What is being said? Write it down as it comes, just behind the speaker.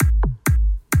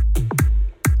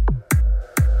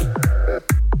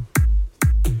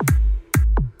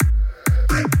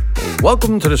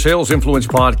Welcome to the Sales Influence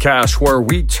Podcast, where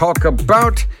we talk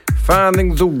about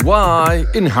finding the why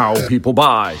in how people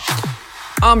buy.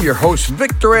 I'm your host,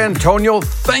 Victor Antonio.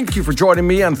 Thank you for joining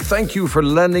me, and thank you for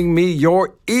lending me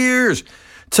your ears.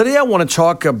 Today, I want to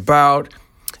talk about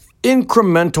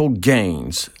incremental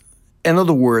gains. In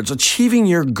other words, achieving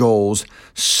your goals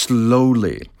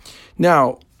slowly.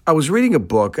 Now, I was reading a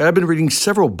book, and I've been reading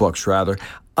several books,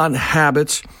 on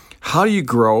habits. How do you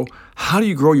grow? How do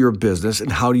you grow your business,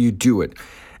 and how do you do it?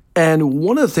 And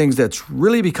one of the things that's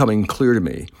really becoming clear to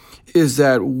me is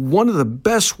that one of the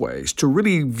best ways to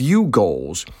really view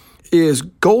goals is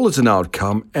goal is an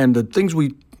outcome, and the things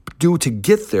we do to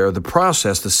get there, the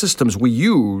process, the systems we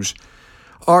use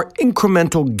are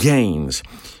incremental gains.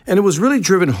 And it was really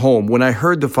driven home when I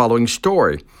heard the following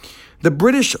story. The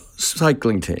British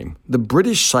cycling team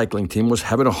was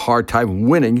having a hard time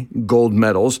winning gold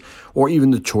medals or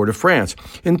even the Tour de France.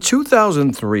 In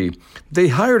 2003, they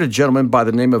hired a gentleman by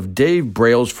the name of Dave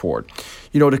Brailsford,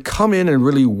 to come in and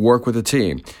really work with the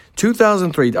team.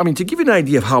 2003, to give you an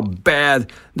idea of how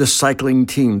bad the cycling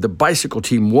team, the bicycle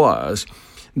team was,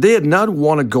 they had not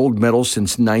won a gold medal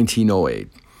since 1908.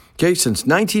 Okay, since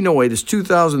 1908 is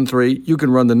 2003, you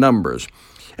can run the numbers.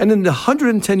 And in the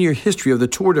 110-year history of the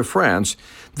Tour de France,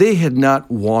 they had not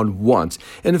won once.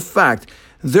 In fact,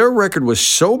 their record was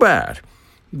so bad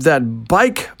that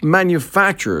bike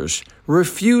manufacturers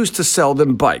refused to sell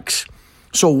them bikes.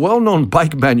 So well-known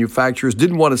bike manufacturers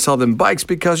didn't want to sell them bikes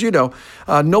because,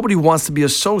 nobody wants to be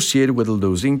associated with a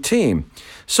losing team.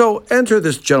 So enter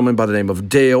this gentleman by the name of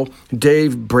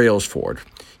Dave Brailsford.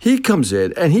 He comes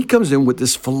in with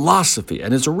this philosophy,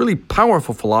 and it's a really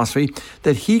powerful philosophy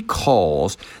that he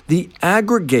calls the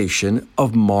aggregation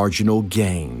of marginal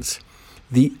gains.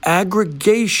 The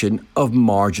aggregation of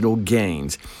marginal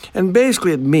gains. And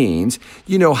basically it means,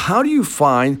 how do you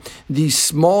find these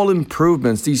small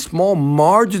improvements, these small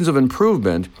margins of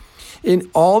improvement in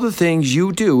all the things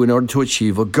you do in order to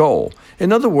achieve a goal?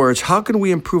 In other words, how can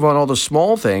we improve on all the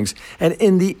small things, and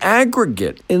in the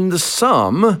aggregate, in the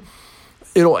sum,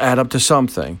 it'll add up to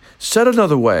something. Said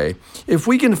another way, if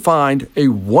we can find a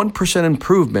 1%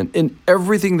 improvement in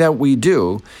everything that we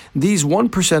do, these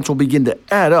 1% will begin to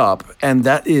add up, and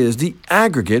that is the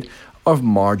aggregate of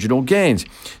marginal gains.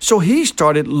 So he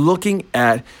started looking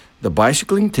at the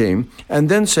bicycling team and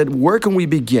then said, where can we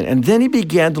begin? And then he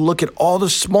began to look at all the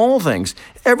small things,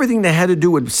 everything that had to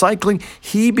do with cycling.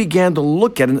 He began to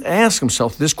look at and ask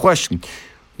himself this question: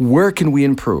 where can we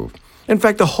improve? In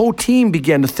fact, the whole team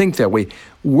began to think that way.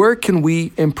 Where can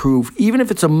we improve? Even if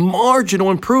it's a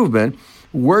marginal improvement,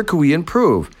 where can we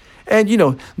improve? And,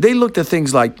 they looked at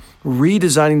things like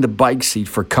redesigning the bike seat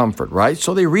for comfort, right?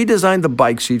 So they redesigned the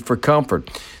bike seat for comfort.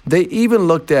 They even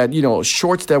looked at,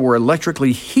 shorts that were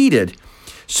electrically heated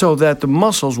so that the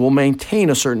muscles will maintain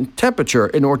a certain temperature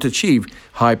in order to achieve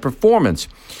high performance.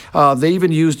 They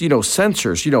even used,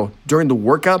 sensors, during the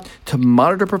workout to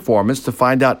monitor performance to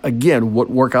find out, again, what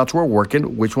workouts were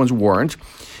working, which ones weren't.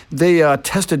 They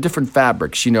tested different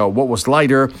fabrics, what was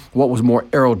lighter, what was more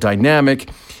aerodynamic.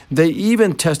 They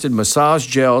even tested massage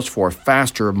gels for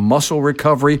faster muscle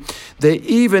recovery. They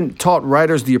even taught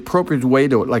riders the appropriate way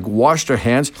to wash their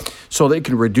hands so they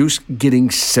can reduce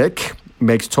getting sick.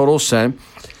 Makes total sense.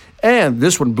 And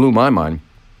this one blew my mind.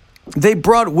 They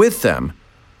brought with them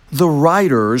the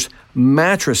riders'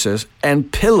 mattresses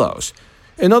and pillows.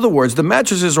 In other words, the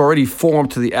mattresses are already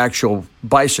formed to the actual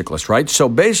bicyclist, right? So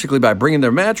basically, by bringing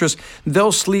their mattress,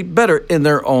 they'll sleep better in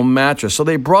their own mattress. So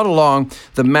they brought along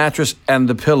the mattress and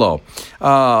the pillow.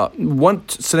 One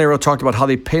scenario talked about how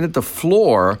they painted the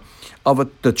floor of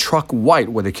the truck white,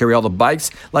 where they carry all the bikes.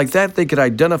 Like that, they could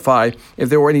identify if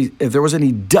there was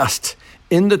any dust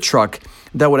in the truck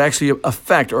that would actually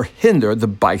affect or hinder the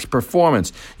bike's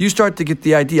performance. You start to get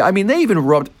the idea. They even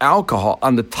rubbed alcohol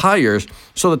on the tires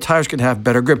so the tires can have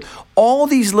better grip. All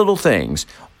these little things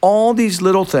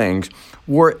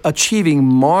were achieving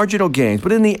marginal gains.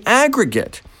 But in the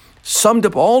aggregate, summed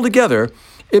up all together,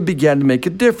 it began to make a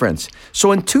difference.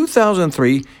 So in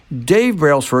 2003, Dave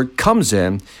Brailsford comes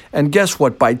in, and guess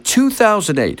what? By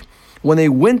 2008, when they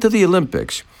went to the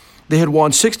Olympics, they had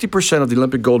won 60% of the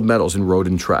Olympic gold medals in road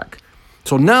and track.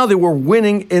 So now they were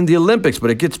winning in the Olympics, but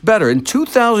it gets better. In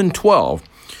 2012,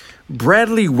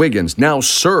 Bradley Wiggins, now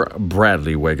Sir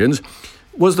Bradley Wiggins,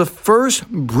 was the first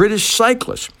British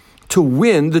cyclist to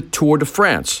win the Tour de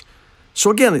France.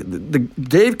 So again,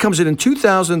 Dave comes in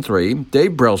 2003,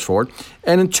 Dave Brailsford,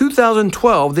 and in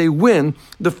 2012, they win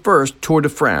the first Tour de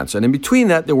France. And in between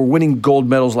that, they were winning gold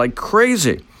medals like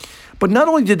crazy. But not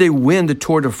only did they win the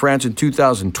Tour de France in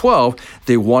 2012,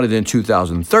 they won it in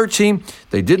 2013,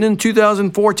 they did it in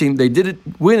 2014, they did it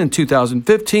win in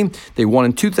 2015, they won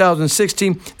in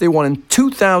 2016, they won in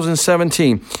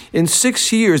 2017. In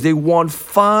 6 years, they won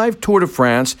 5 Tour de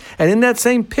France, and in that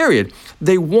same period,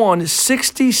 they won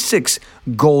 66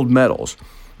 gold medals.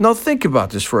 Now think about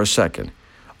this for a second.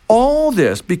 All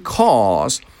this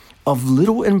because of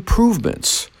little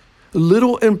improvements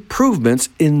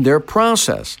in their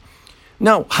process.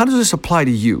 Now, how does this apply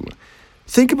to you?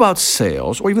 Think about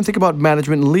sales, or even think about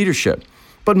management and leadership.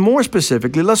 But more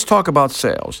specifically, let's talk about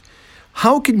sales.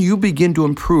 How can you begin to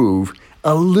improve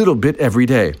a little bit every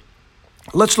day?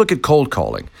 Let's look at cold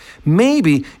calling.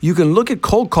 Maybe you can look at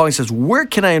cold calling and says, where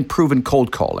can I improve in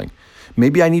cold calling?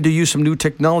 Maybe I need to use some new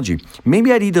technology.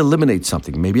 Maybe I need to eliminate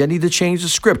something. Maybe I need to change the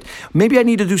script. Maybe I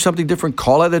need to do something different,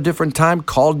 call at a different time,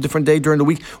 call a different day during the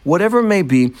week. Whatever it may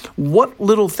be, what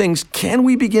little things can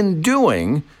we begin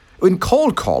doing in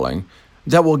cold calling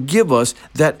that will give us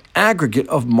that aggregate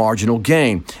of marginal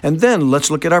gain? And then let's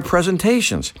look at our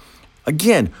presentations.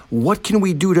 Again, what can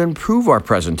we do to improve our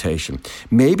presentation?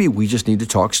 Maybe we just need to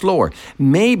talk slower.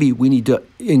 Maybe we need to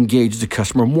engage the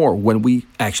customer more when we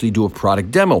actually do a product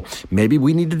demo. Maybe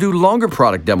we need to do longer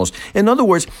product demos. In other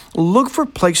words, look for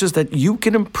places that you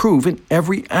can improve in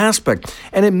every aspect.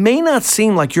 And it may not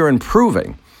seem like you're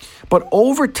improving, but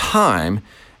over time,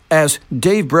 as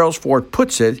Dave Brailsford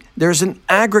puts it, there's an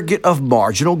aggregate of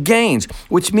marginal gains,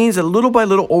 which means that little by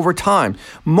little over time,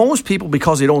 most people,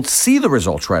 because they don't see the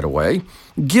results right away,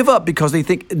 give up because they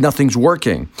think nothing's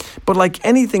working. But like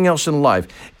anything else in life,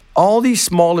 all these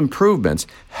small improvements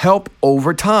help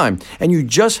over time. And you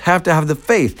just have to have the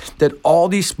faith that all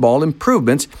these small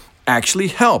improvements actually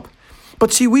help.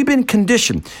 But see, we've been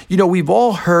conditioned. We've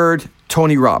all heard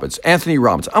Anthony Robbins.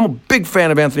 I'm a big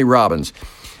fan of Anthony Robbins.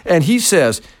 And he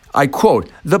says, I quote,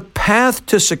 "The path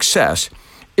to success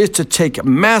is to take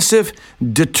massive,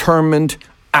 determined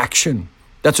action."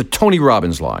 That's a Tony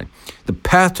Robbins line. The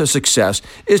path to success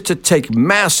is to take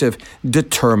massive,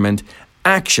 determined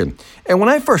action. And when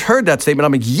I first heard that statement,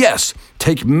 I'm like, yes,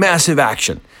 take massive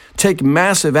action. Take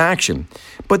massive action.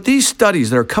 But these studies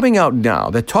that are coming out now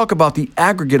that talk about the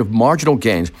aggregate of marginal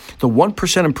gains, the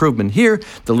 1% improvement here,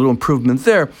 the little improvement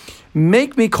there,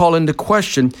 make me call into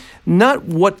question not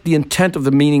what the intent of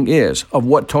the meaning is of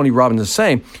what Tony Robbins is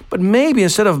saying, but maybe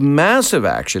instead of massive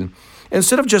action,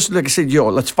 instead of just like I said,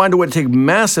 let's find a way to take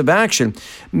massive action,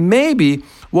 maybe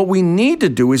what we need to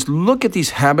do is look at these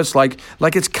habits like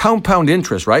it's compound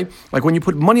interest, right? Like when you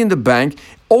put money in the bank,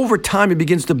 over time it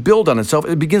begins to build on itself,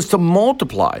 it begins to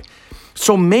multiply.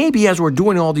 So maybe as we're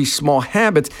doing all these small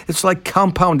habits, it's like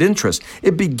compound interest.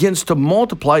 It begins to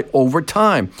multiply over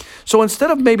time. So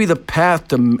instead of maybe the path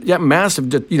to massive,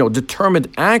 determined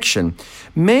action,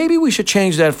 maybe we should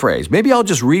change that phrase. Maybe I'll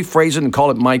just rephrase it and call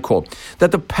it my quote,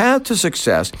 that the path to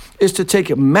success is to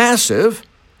take massive,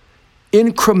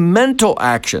 incremental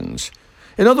actions.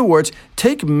 In other words,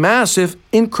 take massive,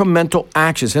 incremental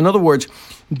actions. In other words,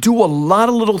 do a lot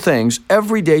of little things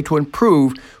every day to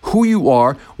improve who you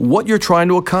are, what you're trying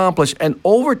to accomplish, and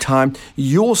over time,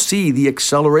 you'll see the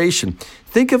acceleration.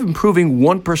 Think of improving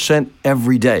 1%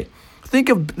 every day. Think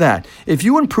of that. If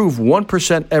you improve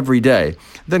 1% every day,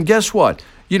 then guess what?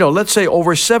 Let's say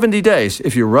over 70 days,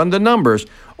 if you run the numbers,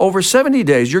 over 70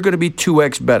 days, you're going to be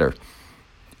 2x better.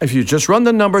 If you just run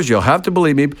the numbers, you'll have to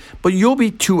believe me, but you'll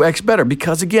be 2x better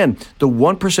because, again, the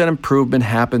 1% improvement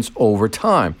happens over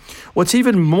time. What's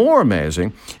even more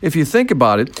amazing, if you think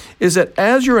about it, is that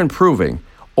as you're improving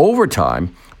over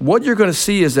time, what you're going to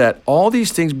see is that all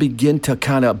these things begin to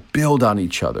kind of build on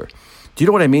each other. Do you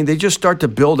know what I mean? They just start to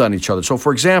build on each other. So,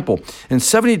 for example, in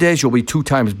 70 days, you'll be 2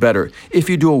 times better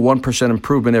if you do a 1%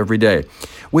 improvement every day.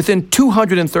 Within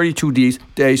 232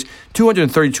 days,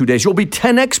 you'll be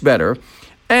 10x better.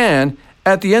 And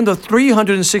at the end of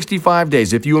 365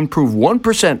 days, if you improve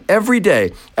 1% every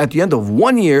day, at the end of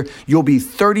 1 year, you'll be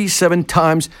 37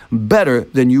 times better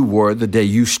than you were the day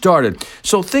you started.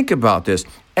 So think about this.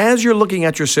 As you're looking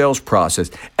at your sales process,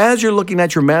 as you're looking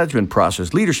at your management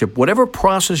process, leadership, whatever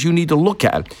process you need to look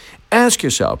at, ask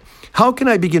yourself, how can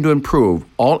I begin to improve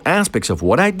all aspects of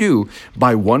what I do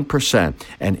by 1%?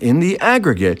 And in the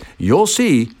aggregate, you'll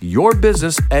see your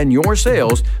business and your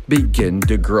sales begin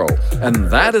to grow. And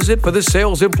that is it for the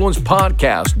Sales Influence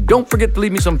Podcast. Don't forget to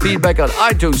leave me some feedback on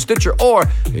iTunes, Stitcher, or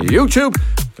YouTube.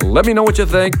 Let me know what you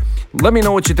think. Let me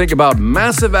know what you think about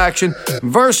massive action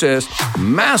versus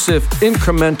massive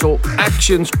incremental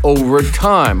actions over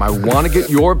time. I want to get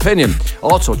your opinion.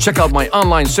 Also, check out my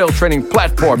online sales training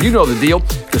platform. You know the deal,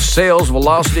 the Sales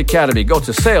Velocity Academy. Go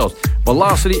to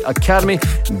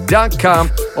salesvelocityacademy.com.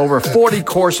 Over 40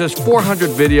 courses, 400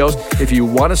 videos. If you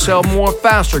want to sell more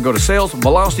faster, go to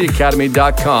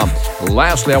salesvelocityacademy.com.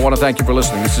 Lastly, I want to thank you for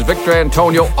listening. This is Victor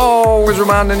Antonio, always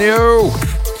reminding you,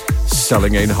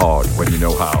 selling ain't hard when you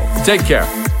know how. Take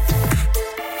care.